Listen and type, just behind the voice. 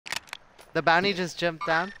The bounty just jumped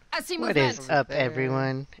down. I see What movement. is up,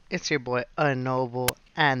 everyone? It's your boy Unknowable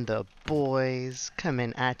and the boys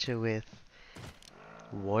coming at you with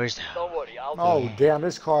Warzone. Don't worry, I'll do Oh it. damn,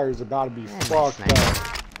 this car is about to be And fucked my sniper.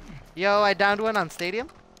 up. Yo, I downed one on Stadium.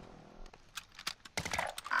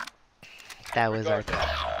 That was our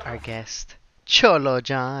guest, Cholo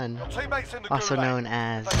John, Your teammates in the also gulag. known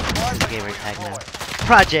as They can his drive gamer to tag now, redeploy.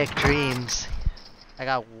 Project Dreams, I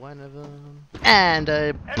got one of them. and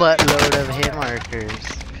a buttload of hit markers.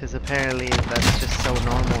 Because apparently that's just so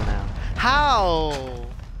normal now. How?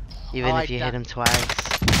 Even Oh, if you hit him twice.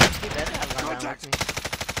 He better have gone down with me.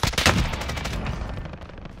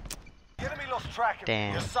 The enemy lost track of you.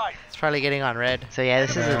 Damn. You're safe. It's probably getting on red. So yeah,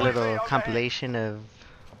 this is a little compilation of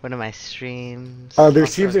one of my streams.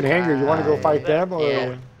 There's teams in hangar. You want to go fight them or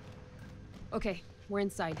Yeah. Okay, we're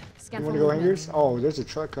inside. Scan you for want to go movement. hangars? Oh, there's a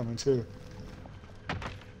truck coming too.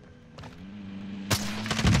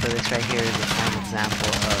 So this right here is a prime example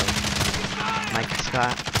of Mike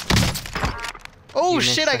Scott. Oh You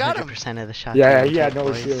shit, missed I got him. 100% of the shots. Yeah, you he had take, no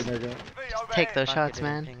boys. shield, nigga. Take those Fuck shots, it,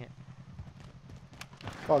 man. ping it.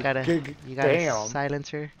 Fuck, You got a damn.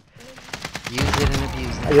 silencer. Use it and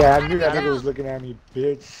abuse it. Yeah, I knew that nigga was looking at me,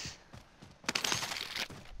 bitch.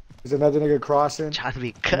 There's another nigga crossing. Trying to be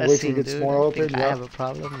Wait till it cussing, gets dude. more I think open, I yeah. have a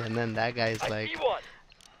problem, and then that guy's I like see one.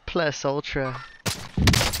 plus ultra.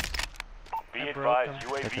 Be I advised,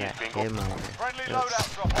 broke Look at UAV is that bingo. game over. Friendly Yes.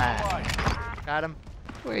 loadout drop on the way. Got him.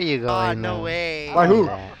 Where you going? Oh, no though? way. By who?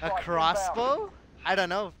 Yeah. A crossbow? I don't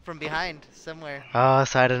know. From behind, somewhere. Oh,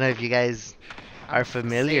 so I don't know if you guys are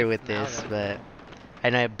familiar safe with now, this, though. but I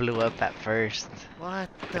know it blew up at first What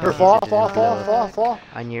Here, the? fall, did fall, it fall, blow fall, up? fall.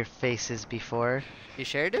 on your faces before. You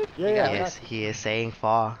sure, dude? Yeah, You yeah, got it? Yes, he is saying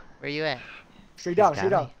fall. Where you at? Straight down, He's straight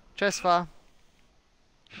got down. me. Trust fall.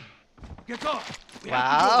 Get off.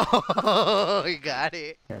 Wow. You got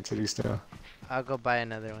it. Yeah, to these two. I'll go buy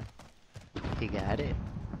another one. He got it.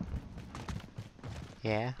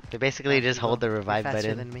 Yeah, they basically Yeah, just you hold go. the You're revive faster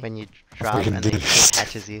button than me. when you drop Fucking and then dude. it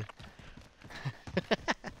catches you.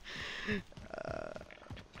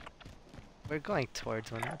 We're going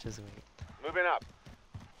towards one, not just wait. Moving up.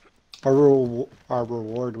 Our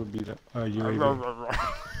reward would be the UAV.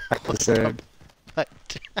 Like I said. What?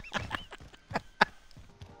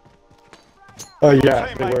 Oh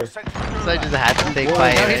yeah, they Teammate were. was sent to the So I gulag. just had to stay No,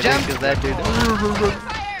 quiet he right jumped. because that dude.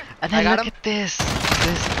 And I then got look him. at this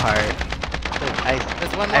part. Look,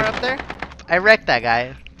 There's one more up there? I wrecked that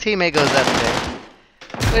guy. Teammate goes up there.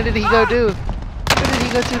 What did he go do? What did he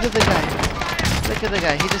go do to the guy? Look at the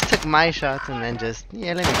guy. He just took my shots and then just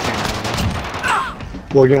let me turn on.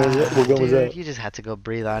 What gun was that? What gun was Dude, that? you just had to go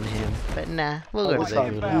breathe on him. But nah, we'll go to What's the up?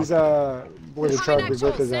 gulag. He's where the truck was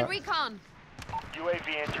with us Send at. recon.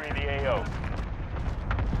 UAV entering the AO.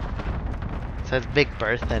 So it's Big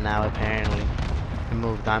Bertha now apparently. He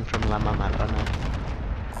moved on from La Mamadona.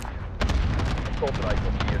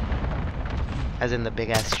 As in the big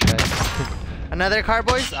ass truck. Another car,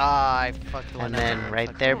 boys? Ah, I fucked one And up. then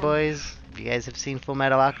right there, boys, if you guys have seen Full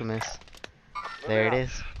Metal Alchemist, there it is.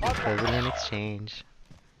 Equivalent exchange.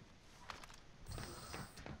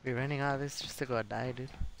 We're running out of this just to go die, dude.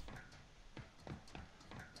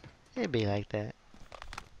 It'd be like that.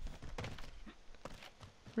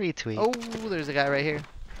 Retweet. Oh, there's a guy right here.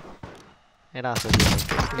 It also be like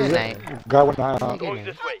this. Good Is night. it? Got one eye Good out. Going night.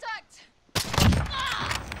 this way.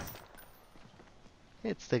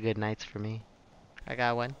 It's the good nights for me. I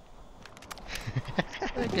got one.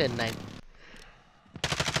 A good night.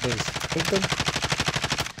 Take them.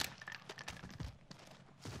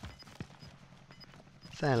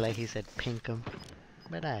 Sounded like he said pinkum.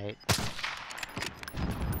 But alright.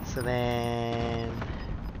 So then...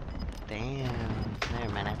 Damn.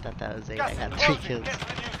 Never mind, I thought that was it. I Gas got is 3 closing. kills. Get to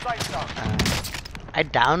the new safe zone. I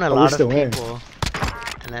down a Oh, we're lot of still in. people.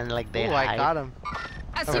 And then like they Oh, I hide got him.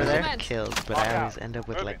 I see Over there? movement. kills, but I always end up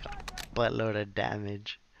with like a buttload of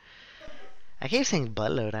damage. I keep saying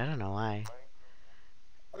buttload, I don't know why.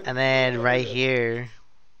 And then right here,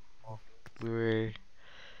 we were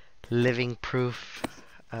living proof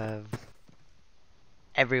of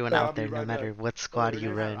everyone Yeah, I'll out be there, no right matter back. what squad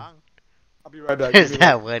you run. I'll be right back. There's Give me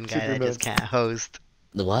that like one 2, guy 3 that just minutes. can't host.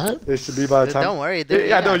 The what? It should be by the time. Don't worry, dude.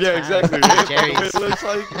 Yeah, I know. Yeah, exactly. Jerry's. It looks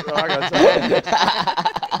like. Oh, I got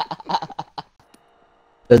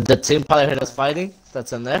time. The team probably heard us fighting.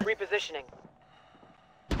 That's in there. Repositioning.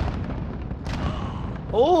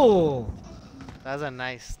 Oh, That was a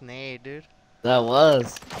nice nade, dude. that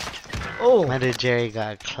was. Oh, Why did Jerry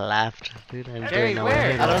got clapped? Dude, I Jerry, didn't know where?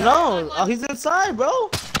 what hit I don't him. know. Oh, he's inside, bro.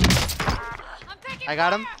 I'm taking I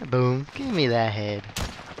got him. Boom. Give me that head.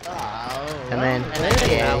 And then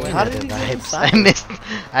How you how know did the he get vibes.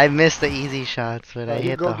 inside? I missed the easy shots, but Oh, I you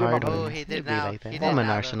hit go the get my hard brother. ones. Oh, he did It'd be now. like that. He I'm did an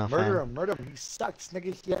now, Arsenal Murder fan. him, murder him. He sucks,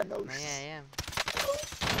 nigga. Yeah, no. Yeah, I am.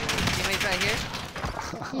 Teammates right here.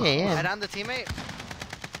 Yeah, Right yeah. on the teammate.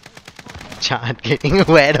 John getting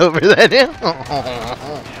wet over that hill.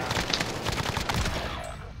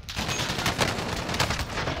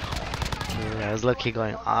 Dude, I was low-key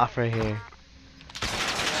going off right here.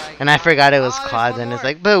 And I forgot it was Oh, there's quads, one and it's more.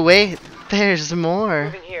 like, but wait, there's more.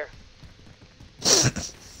 Moving here.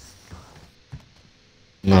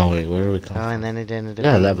 No, wait, where are we Oh, coming and then it ended up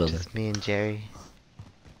Yeah, being that building. just me and Jerry.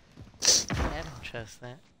 I don't trust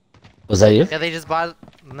that. Was that you? Yeah, they just bought.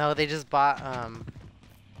 No, they just bought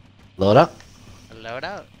Load up? a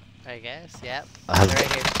loadout. I guess. Yep. I have, They're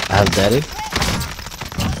right here. I have daddy.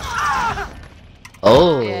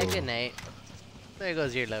 Oh. Yeah. Good night. There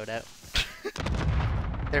goes your loadout.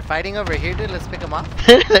 They're fighting over here, dude. Let's pick them off.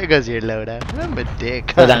 There goes your loadout. I'm a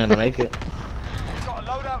dick. But I'm gonna make it. We've got a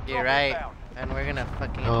loadout You're drop right. inbound. And we're gonna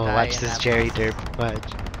fucking. Oh, die watch in this that Jerry place. derp.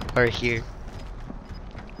 Watch. Or here.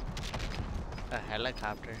 A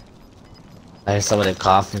helicopter. I hear somebody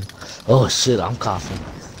coughing. Oh shit, I'm coughing.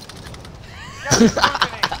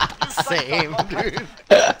 Same, dude.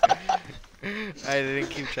 I didn't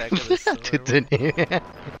keep track of this. Dude,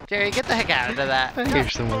 Jerry, get the heck out of that. I hear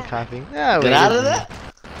someone coughing. Oh, Get out of there.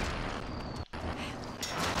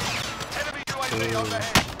 Enemy UAV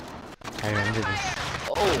overhead. I remember this.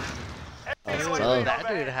 Oh. Enemy Ooh, UAV That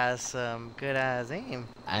overhead. dude has some good ass aim.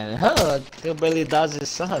 I know. He barely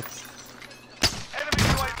dodges shots. Enemy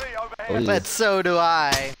UAV overhead. Oh, But so do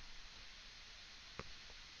I.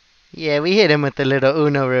 Yeah, we hit him with the little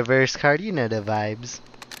Uno reverse card. You know the vibes.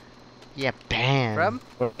 Yeah, bam. From?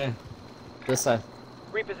 Okay. This side.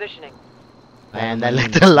 Repositioning. Man, that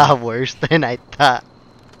looked a lot worse than I thought.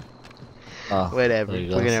 Oh, Whatever. there you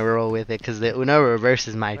We're go. gonna roll with it because the Uno reverse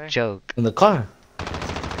is my Where? joke. In the car.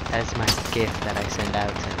 That's my gift that I send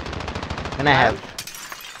out to. And I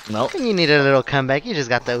have. Nope. When you need a little comeback, you just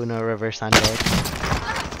got the Uno reverse on deck.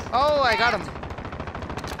 Oh, I got him.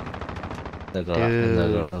 The garage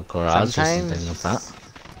or something like sometimes that.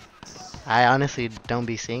 I honestly don't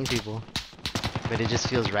be seeing people, but it just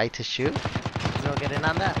feels right to shoot. We'll get in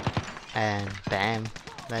on that. And bam,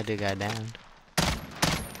 that dude got downed.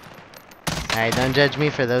 Alright, don't judge me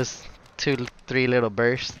for those 2-3 little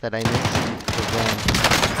bursts that I missed. 'Cause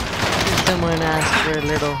when someone asked for a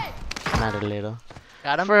little, not a little,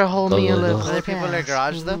 Got him. for a whole Go, go, meal go. of Other people are gas.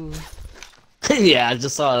 garage though? Ooh. Yeah, I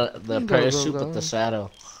just saw the Go, parachute go, with the go.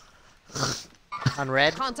 shadow. On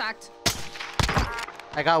red. Contact.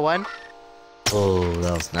 I got one. Oh,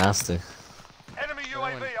 that was nasty. Enemy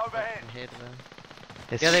UAV overhead.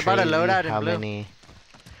 It's Yeah, they bought a crazy loadout in how blue. many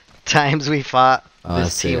times we fought Oh, I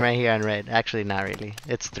this see team it. right here on red. Actually, not really.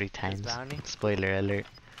 It's 3 times. bounty. Spoiler alert.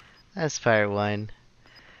 That's part 1.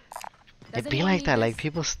 Does It'd be anyone like need that. Like this?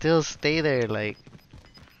 people still stay there. Like,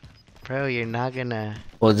 bro, you're not gonna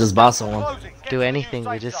Well, just boss someone. Closing. Get to do the new anything.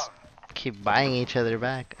 We safe just zone. keep buying each other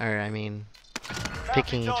back. Or I mean,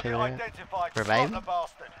 picking each Target other up. identified. Reviving? Spot the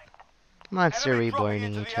bastard. Monster Enemy dropping reborning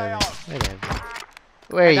into each the other. AO. Whatever.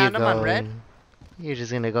 Where are you downed him on red. going? You're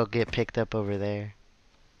just gonna go get picked up over there.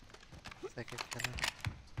 Second killer.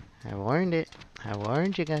 I warned it. I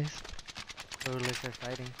warned you guys. Oh, look, they're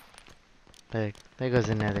fighting. Look, there goes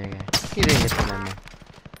another guy. He didn't get the memo.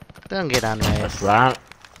 Don't get on red. That's right.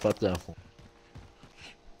 Fuck that fool.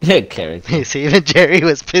 Yeah, character. See, even Jerry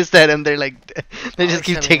was pissed at him. They're like, they just Always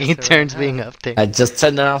keep telling taking us to turns run, being huh? up there. I just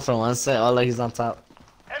turned around from one side. Oh, like he's on top.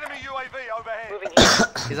 Enemy UAV overhead. Moving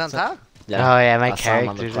here. He's on top? Oh yeah, my I saw him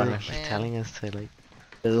on the characters corner. are just Man. telling us to like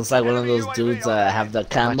It looks like one of those dudes that have the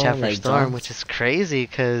camo. watch out for like storm, John. which is crazy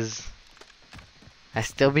because I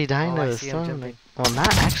still be dying Oh, I to the see him storm. jumping. Like, well,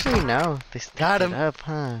 not actually. No, they stepped Got it him. up,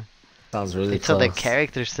 huh? Sounds really They told the close.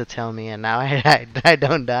 characters to tell me, and now I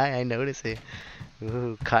don't die. I notice it.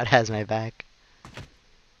 Ooh, COD has my back.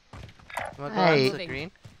 You wanna go Hey. on to the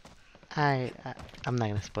green? I'm not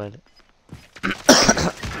gonna spoil it.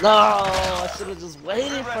 No, I should have just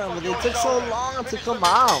waited for him, but they took so long to come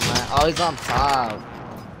out, man. Oh, he's on top.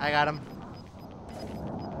 I got him.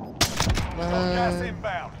 Gas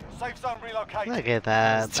inbound. Safe zone relocated. Look at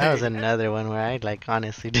that. That was another one where I like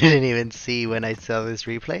honestly didn't even see when I saw this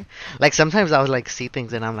replay. Like sometimes I was like see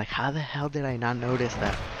things and I'm like, how the hell did I not notice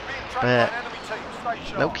that? Being tracked But by an enemy team. Stay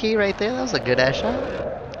sharp. low key right there, that was a good ass shot.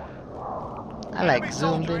 I like Enemy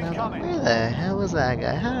zoomed soldier in. I'm like, incoming. where the hell was that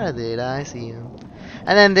guy? How did I see him?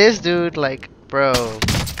 And then this dude, like, bro.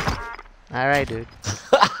 Alright, dude.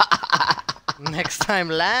 Next time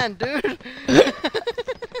land, dude.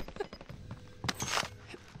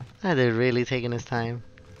 That dude really taking his time.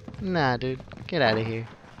 Nah, dude. Get out of here.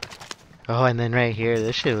 Oh, and then right here,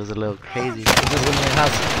 this shit was a little crazy. Just go in your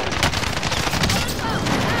house.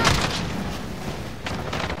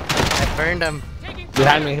 I burned him.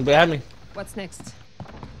 Behind me, behind me. What's next?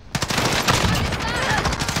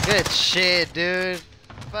 Good shit, dude.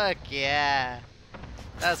 Fuck yeah.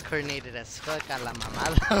 That was coordinated as fuck a la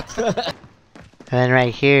mamada. And then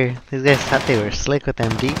right here, these guys thought they were slick with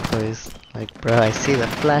them decoys. Like, bro, I see the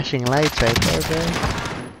flashing lights right there, bro.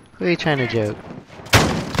 Who are you trying to joke?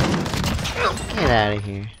 Get out of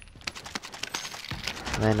here.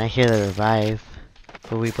 And then I hear the revive,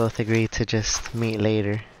 but we both agreed to just meet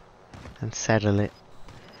later and settle it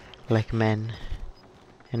like men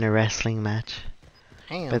in a wrestling match.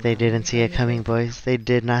 Damn. But they didn't see it coming, boys. They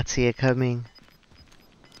did not see it coming.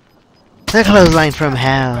 The clothesline from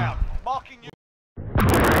hell.